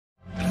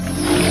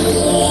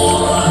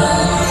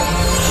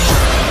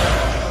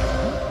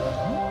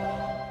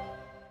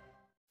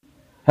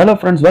Hello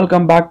friends,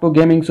 welcome back to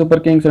Gaming Super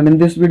Kings, and in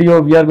this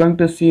video we are going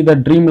to see the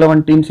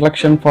Dream11 team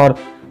selection for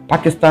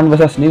Pakistan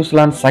vs New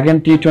Zealand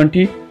second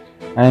T20.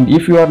 And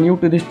if you are new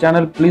to this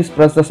channel, please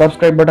press the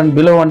subscribe button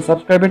below and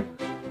subscribe it.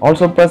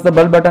 Also press the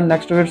bell button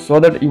next to it so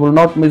that you will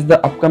not miss the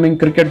upcoming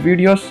cricket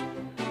videos.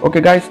 Okay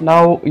guys,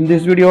 now in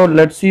this video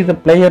let's see the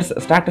players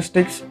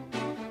statistics.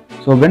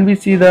 So when we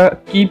see the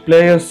key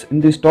players in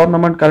this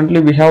tournament,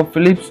 currently we have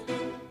Phillips,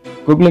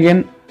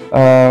 Kuggeleijn,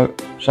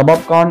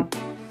 Shabab Khan,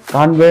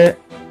 Conway,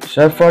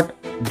 Seifert,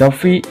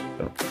 Duffy,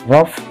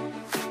 Ruff,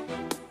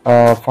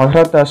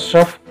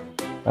 Ashraf,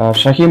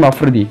 Faheem,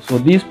 Afridi. So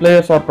these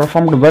players are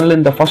performed well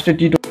in the first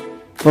T20.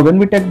 So when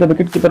we take the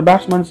wicketkeeper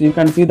batsmen, you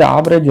can see the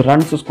average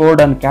runs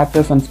scored and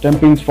catches and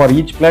stumpings for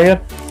each player.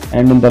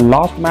 And in the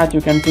last match, you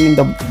can see in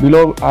the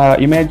below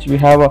image we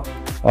have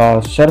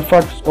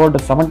Seifert scored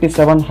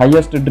 77,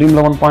 highest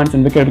Dream11 points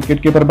in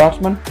wicketkeeper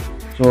batsman.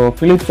 So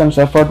Phillips and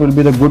Seifert will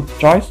be the good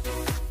choice.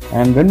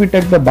 And when we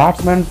take the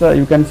batsmen,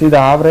 you can see the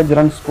average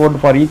runs scored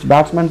for each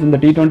batsman in the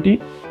T20.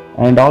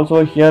 And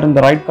also here in the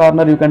right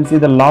corner you can see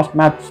the last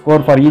match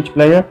score for each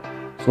player.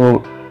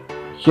 So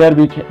here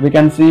we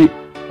can see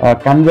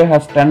Conway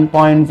has 10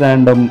 points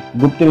and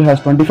Guptill has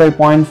 25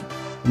 points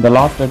in the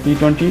last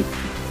T20.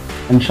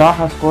 And Shah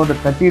has scored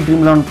 30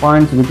 Dream11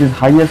 points, which is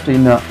highest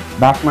in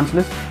batsman's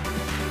list.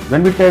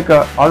 When we take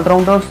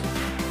all-rounders,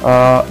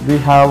 we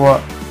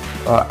have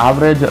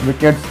average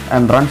wickets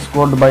and runs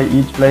scored by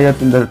each player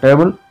in the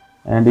table.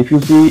 And if you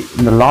see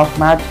in the last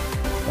match,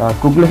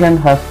 Kuggeleijn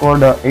has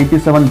scored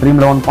 87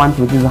 Dream11 points,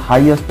 which is the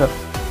highest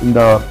in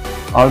the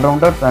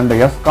all-rounders, and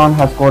Khan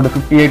has scored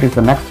 58, is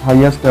the next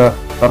highest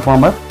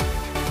performer.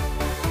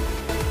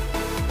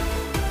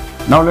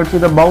 Now let's see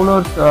the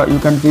bowlers. You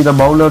can see the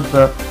bowlers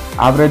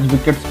average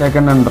wickets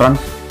taken and runs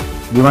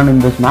given in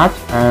this match,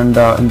 and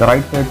in the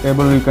right side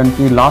table you can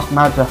see last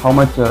match how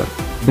much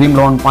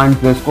Dream11 points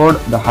they scored.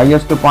 The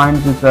highest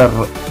points is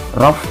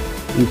Ruff,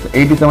 is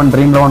 87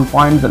 Dream11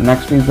 points.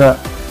 Next is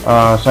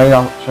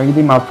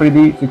Shahid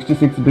Afridi,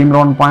 66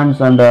 Dream11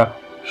 points, and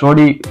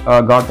Sodhi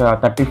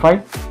got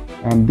 35.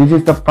 And this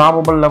is the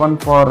probable 11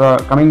 for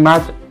coming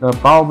match.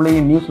 Probably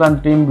in New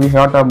Zealand team we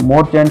had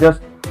more changes.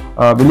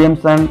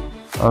 Williamson,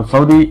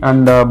 Sodhi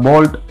and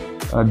Bolt,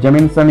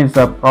 Jamison is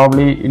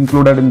probably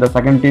included in the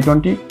second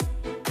T20.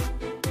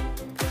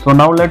 So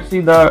now let's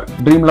see the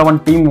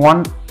Dream11 team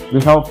 1.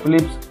 We have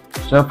Phillips,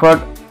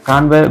 Seifert,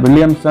 Conway,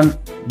 Williamson,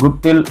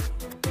 Guptill,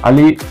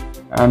 Ali,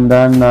 and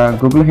then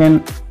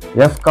Kuggeleijn,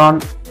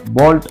 Khan,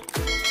 Bolt,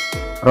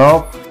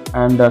 Ruff,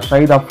 and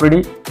Shahid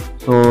Afridi.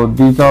 So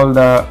these are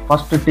the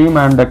first team,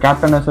 and the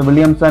captain is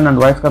Williamson and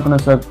vice captain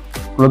is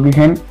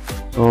Kuggeleijn.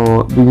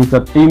 So this is the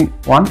team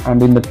 1,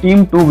 and in the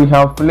team 2 we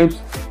have Phillips,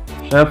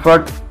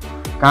 Seifert,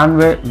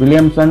 Conway,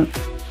 Williamson,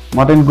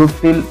 Martin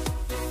Guptill,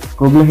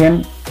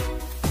 Kuggeleijn,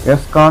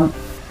 Khan,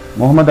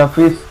 Mohammad,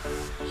 Hafeez,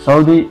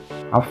 Sodhi,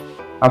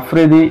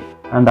 Afridi,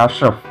 and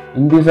Ashraf.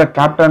 In this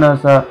captain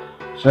is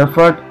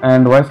Seifert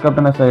and vice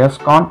captain is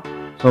Khan.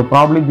 So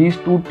probably these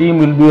two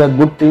teams will be a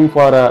good team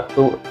for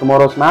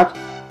tomorrow's match.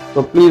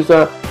 So please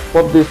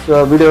hope this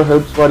video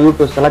helps for you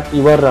to select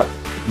your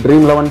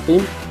Dream11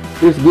 team.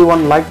 Please give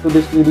one like to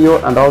this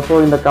video, and also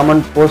in the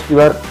comment post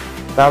your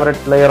favorite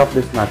player of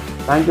this match.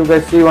 Thank you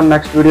guys. See you on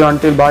next video.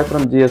 Until bye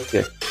from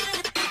GSK.